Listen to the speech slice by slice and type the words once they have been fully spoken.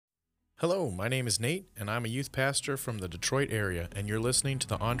Hello, my name is Nate, and I'm a youth pastor from the Detroit area, and you're listening to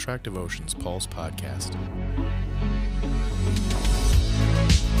the On Track Devotions Pulse podcast.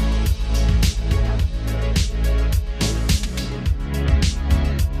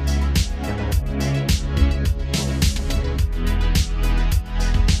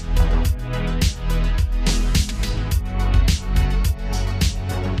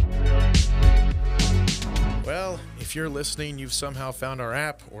 If you're listening, you've somehow found our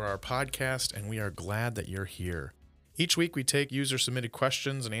app or our podcast, and we are glad that you're here. Each week, we take user-submitted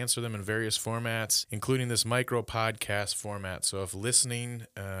questions and answer them in various formats, including this micro-podcast format. So if listening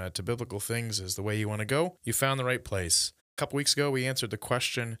to biblical things is the way you want to go, you found the right place. A couple weeks ago, we answered the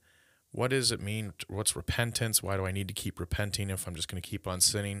question, what does it mean? What's repentance? Why do I need to keep repenting if I'm just going to keep on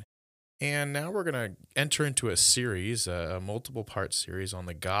sinning? And now we're going to enter into a series, a multiple-part series on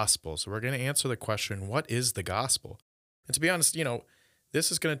the gospel. So we're going to answer the question, what is the gospel? And to be honest,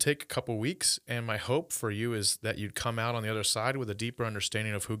 this is going to take a couple weeks, and my hope for you is that you'd come out on the other side with a deeper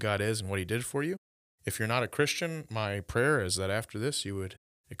understanding of who God is and what he did for you. If you're not a Christian, my prayer is that after this you would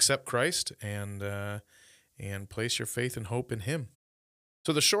accept Christ and place your faith and hope in him.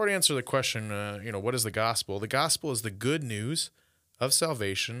 So the short answer to the question, what is the gospel? The gospel is the good news of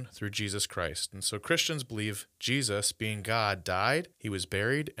salvation through Jesus Christ. And so Christians believe Jesus, being God, died, he was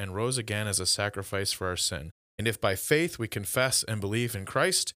buried, and rose again as a sacrifice for our sin. And if by faith we confess and believe in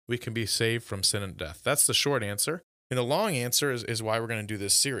Christ, we can be saved from sin and death. That's the short answer. And the long answer is why we're going to do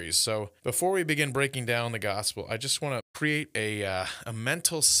this series. So before we begin breaking down the gospel, I just want to create a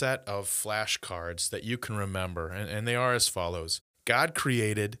mental set of flashcards that you can remember. And they are as follows. God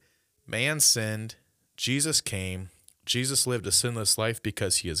created, man sinned, Jesus came, Jesus lived a sinless life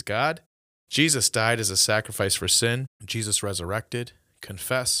because he is God. Jesus died as a sacrifice for sin. Jesus resurrected.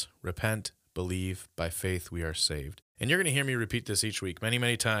 Confess, repent, believe, by faith we are saved. And you're going to hear me repeat this each week many,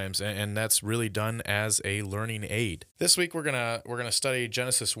 many times, and that's really done as a learning aid. This week we're gonna study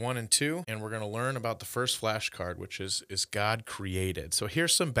Genesis 1 and 2, and we're going to learn about the first flashcard, which is God created. So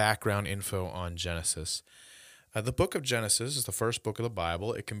here's some background info on Genesis. The book of Genesis is the first book of the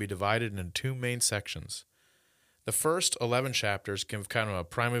Bible. It can be divided into two main sections. The first 11 chapters give kind of a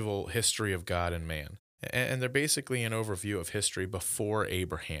primeval history of God and man, and they're basically an overview of history before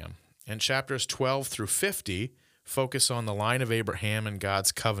Abraham. And chapters 12 through 50 focus on the line of Abraham and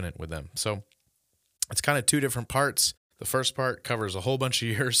God's covenant with them. So it's kind of two different parts. The first part covers a whole bunch of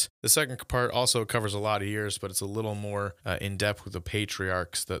years. The second part also covers a lot of years, but it's a little more in-depth with the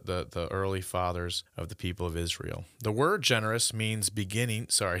patriarchs, the early fathers of the people of Israel. The word generous means beginning.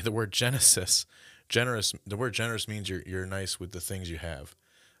 The word Genesis. The word generous means you're nice with the things you have.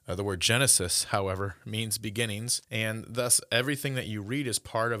 The word Genesis, however, means beginnings, and thus everything that you read is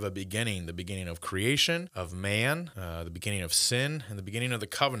part of a beginning, the beginning of creation, of man, the beginning of sin, and the beginning of the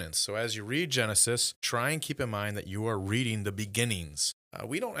covenants. So as you read Genesis, try and keep in mind that you are reading the beginnings.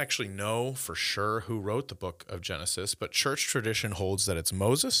 We don't actually know for sure who wrote the book of Genesis, but church tradition holds that it's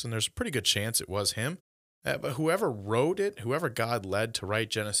Moses, and there's a pretty good chance it was him. But whoever wrote it, whoever God led to write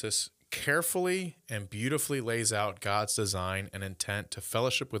Genesis, carefully and beautifully lays out God's design and intent to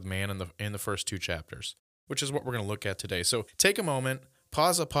fellowship with man in the first two chapters, which is what we're going to look at today. So take a moment,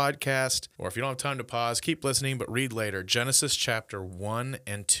 pause the podcast, or if you don't have time to pause, keep listening, but read later. Genesis chapter 1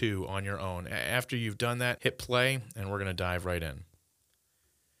 and 2 on your own. After you've done that, hit play, and we're going to dive right in.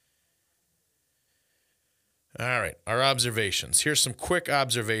 All right, our observations. Here's some quick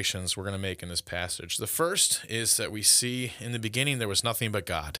observations we're going to make in this passage. The first is that we see in the beginning there was nothing but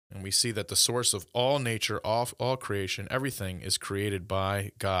God. And we see that the source of all nature, all creation, everything is created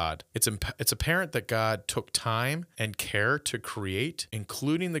by God. It's apparent that God took time and care to create,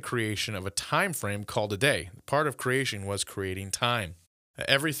 including the creation of a time frame called a day. Part of creation was creating time.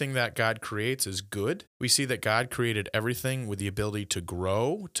 Everything that God creates is good. We see that God created everything with the ability to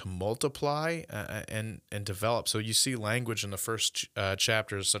grow, to multiply, and develop. So you see language in the first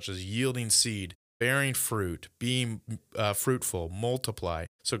chapters such as yielding seed, bearing fruit, being fruitful, multiply.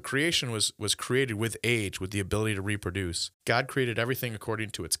 So creation was created with age, with the ability to reproduce. God created everything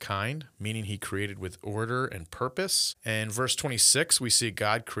according to its kind, meaning he created with order and purpose. And verse 26, we see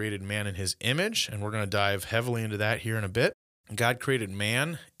God created man in his image, and we're going to dive heavily into that here in a bit. God created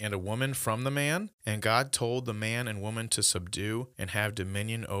man and a woman from the man, and God told the man and woman to subdue and have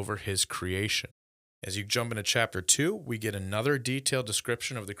dominion over his creation. As you jump into chapter 2, we get another detailed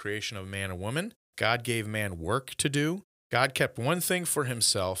description of the creation of man and woman. God gave man work to do. God kept one thing for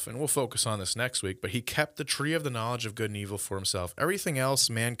himself, and we'll focus on this next week, but he kept the tree of the knowledge of good and evil for himself. Everything else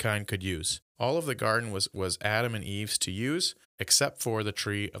mankind could use. All of the garden was Adam and Eve's to use, except for the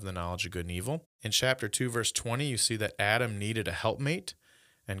tree of the knowledge of good and evil. In chapter 2, verse 20, you see that Adam needed a helpmate.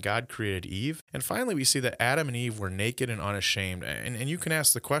 and God created Eve. And finally, we see that Adam and Eve were naked and unashamed. And you can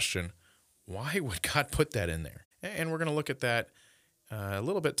ask the question, why would God put that in there? And we're going to look at that a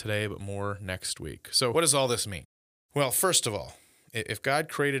little bit today, but more next week. So what does all this mean? Well, first of all, if God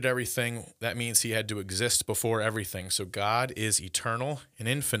created everything, that means he had to exist before everything. So God is eternal and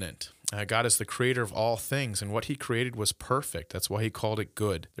infinite. God is the creator of all things, and what he created was perfect. That's why he called it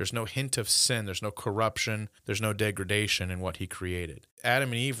good. There's no hint of sin. There's no corruption. There's no degradation in what he created. Adam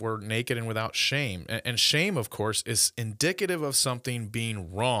and Eve were naked and without shame. And shame, of course, is indicative of something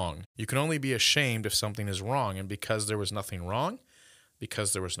being wrong. You can only be ashamed if something is wrong. And because there was nothing wrong,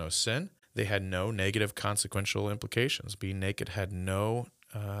 because there was no sin, they had no negative consequential implications. Being naked had no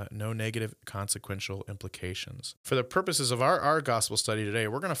negative consequential implications. For the purposes of our gospel study today,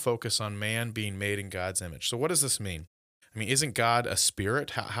 we're going to focus on man being made in God's image. So what does this mean? I mean, isn't God a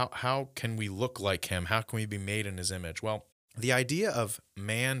spirit? How can we look like him? How can we be made in his image? Well, the idea of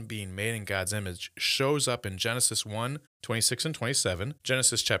man being made in God's image shows up in Genesis 1:26 and 27,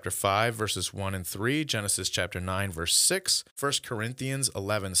 Genesis chapter 5, verses 1 and 3, Genesis chapter 9, verse 6, 1 Corinthians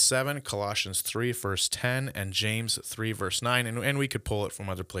 11:7, Colossians 3, verse 10, and James 3, verse 9. And we could pull it from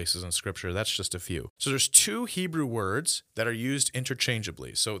other places in Scripture. That's just a few. So there's two Hebrew words that are used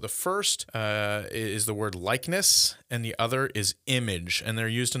interchangeably. So the first is the word likeness, and the other is image, and they're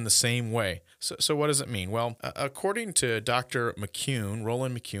used in the same way. So what does it mean? Well, according to Dr.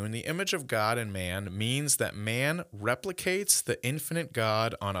 Roland McCune, the image of God in man means that man replicates the infinite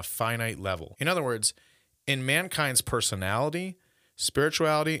God on a finite level. In other words, in mankind's personality,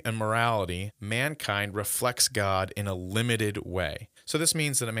 spirituality, and morality, mankind reflects God in a limited way. So this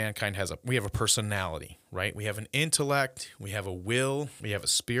means that we have a personality, right? We have an intellect, we have a will, we have a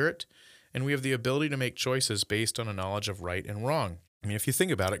spirit, and we have the ability to make choices based on a knowledge of right and wrong. I mean, if you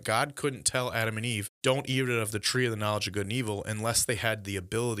think about it, God couldn't tell Adam and Eve, don't eat of the tree of the knowledge of good and evil, unless they had the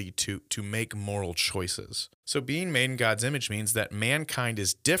ability to make moral choices. So being made in God's image means that mankind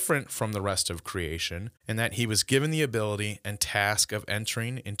is different from the rest of creation, and that he was given the ability and task of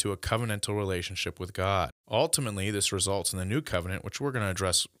entering into a covenantal relationship with God. Ultimately, this results in the new covenant, which we're going to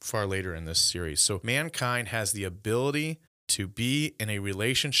address far later in this series. So mankind has the ability to be in a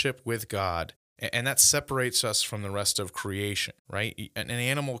relationship with God, and that separates us from the rest of creation, right? An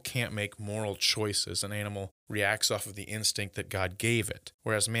animal can't make moral choices. An animal reacts off of the instinct that God gave it,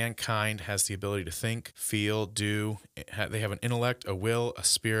 whereas mankind has the ability to think, feel, do. They have an intellect, a will, a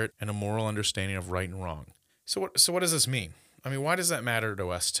spirit, and a moral understanding of right and wrong. So what does this mean? I mean, why does that matter to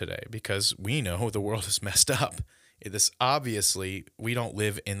us today? Because we know the world is messed up. Obviously, we don't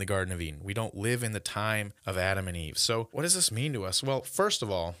live in the Garden of Eden. We don't live in the time of Adam and Eve. So what does this mean to us? Well, first of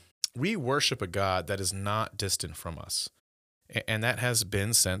all, we worship a God that is not distant from us, and that has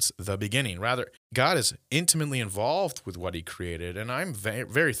been since the beginning. Rather, God is intimately involved with what he created, and I'm very,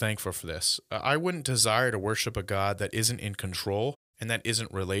 very thankful for this. I wouldn't desire to worship a God that isn't in control and that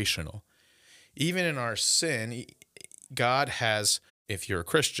isn't relational. Even in our sin, God has, if you're a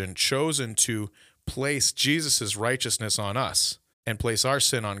Christian, chosen to place Jesus' righteousness on us and place our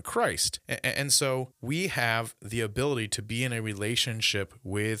sin on Christ. And so we have the ability to be in a relationship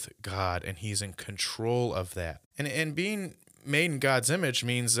with God, and he's in control of that. And being made in God's image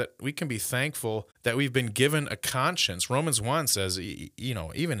means that we can be thankful that we've been given a conscience. Romans 1 says,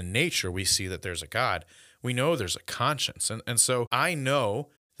 even in nature, we see that there's a God. We know there's a conscience. And so I know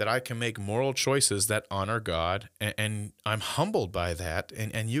that I can make moral choices that honor God, and I'm humbled by that,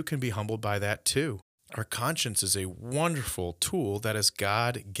 and you can be humbled by that too. Our conscience is a wonderful tool that is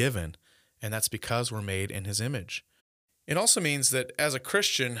God-given, and that's because we're made in his image. It also means that as a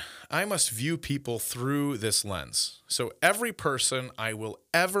Christian, I must view people through this lens. So every person I will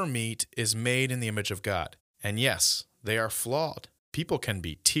ever meet is made in the image of God. And yes, they are flawed. People can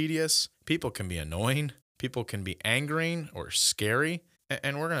be tedious, people can be annoying, people can be angering or scary,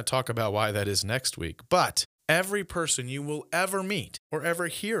 and we're going to talk about why that is next week. But every person you will ever meet or ever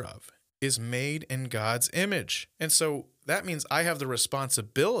hear of is made in God's image. And so that means I have the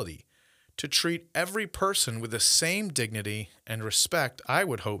responsibility to treat every person with the same dignity and respect I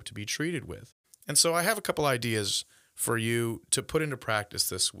would hope to be treated with. And so I have a couple ideas for you to put into practice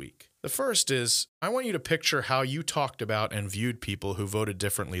this week. The first is, I want you to picture how you talked about and viewed people who voted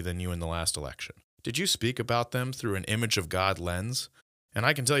differently than you in the last election. Did you speak about them through an image of God lens? And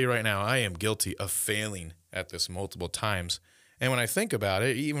I can tell you right now, I am guilty of failing at this multiple times. And when I think about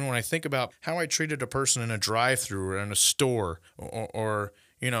it, even when I think about how I treated a person in a drive-thru or in a store, or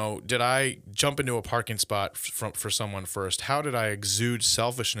did I jump into a parking spot for someone first? How did I exude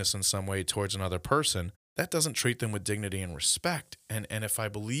selfishness in some way towards another person? That doesn't treat them with dignity and respect. And if I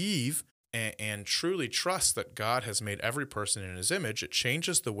believe and truly trust that God has made every person in his image, it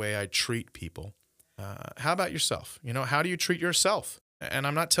changes the way I treat people. How about yourself? How do you treat yourself? And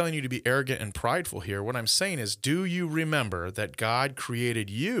I'm not telling you to be arrogant and prideful here. What I'm saying is, do you remember that God created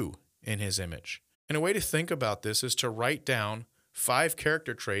you in his image? And a way to think about this is to write down 5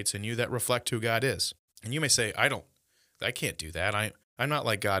 character traits in you that reflect who God is. And you may say, I can't do that. I'm not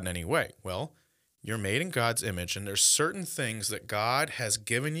like God in any way. Well, you're made in God's image, and there's certain things that God has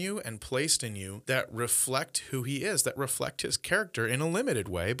given you and placed in you that reflect who he is, that reflect his character in a limited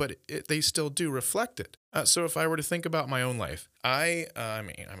way, but they still do reflect it. So if I were to think about my own life, I'm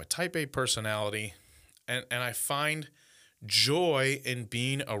a type A personality, and I find joy in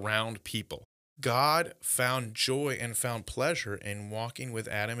being around people. God found joy and found pleasure in walking with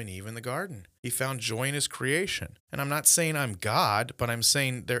Adam and Eve in the garden. He found joy in his creation. And I'm not saying I'm God, but I'm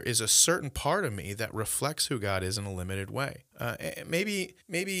saying there is a certain part of me that reflects who God is in a limited way. Maybe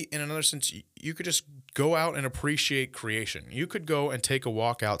in another sense, you could just go out and appreciate creation. You could go and take a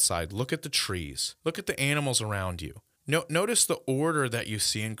walk outside, look at the trees, look at the animals around you. Notice the order that you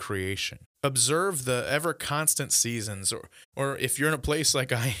see in creation. Observe the ever-constant seasons, or if you're in a place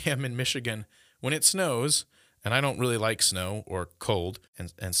like I am in Michigan, when it snows, and I don't really like snow or cold,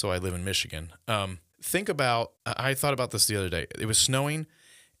 and so I live in Michigan, I thought about this the other day. It was snowing,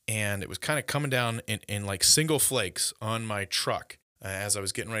 and it was kind of coming down in like single flakes on my truck as I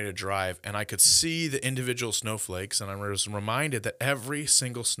was getting ready to drive, and I could see the individual snowflakes, and I was reminded that every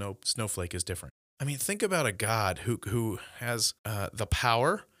single snowflake is different. I mean, think about a God who has the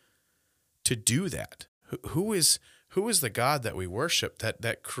power to do that. Who is the God that we worship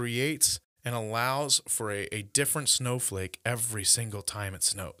that creates and allows for a different snowflake every single time it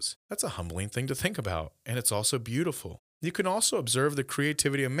snows? That's a humbling thing to think about, and it's also beautiful. You can also observe the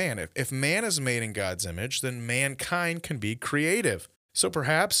creativity of man. If man is made in God's image, then mankind can be creative. So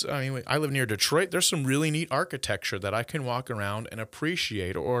perhaps, I live near Detroit, there's some really neat architecture that I can walk around and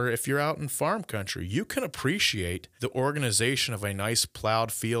appreciate. Or if you're out in farm country, you can appreciate the organization of a nice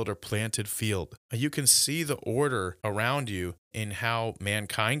plowed field or planted field. You can see the order around you in how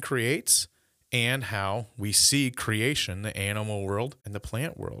mankind creates and how we see creation, the animal world and the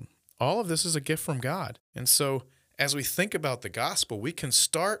plant world. All of this is a gift from God. And so as we think about the gospel, we can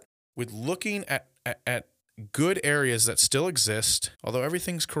start with looking at good areas that still exist. Although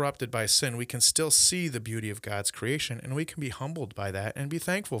everything's corrupted by sin, we can still see the beauty of God's creation, and we can be humbled by that and be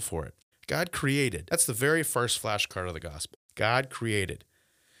thankful for it. God created. That's the very first flashcard of the gospel. God created.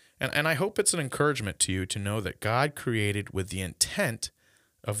 And I hope it's an encouragement to you to know that God created with the intent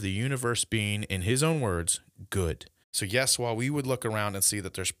of the universe being, in his own words, good. So yes, while we would look around and see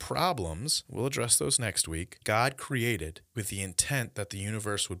that there's problems, we'll address those next week, God created with the intent that the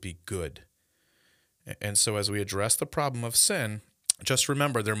universe would be good. And so as we address the problem of sin, just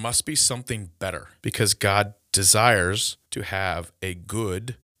remember there must be something better, because God desires to have a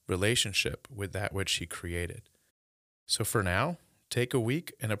good relationship with that which he created. So for now, take a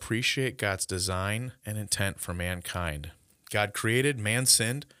week and appreciate God's design and intent for mankind. God created, man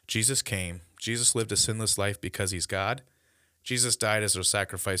sinned, Jesus came. Jesus lived a sinless life because he's God. Jesus died as a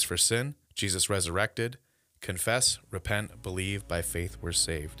sacrifice for sin. Jesus resurrected. Confess, repent, believe, by faith we're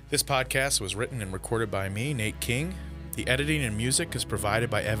saved. This podcast was written and recorded by me, Nate King. The editing and music is provided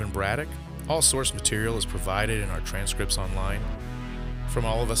by Evan Braddock. All source material is provided in our transcripts online. From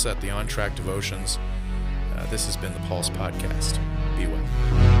all of us at the On Track Devotions, this has been the Pulse Podcast. Be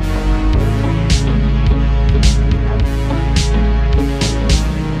well.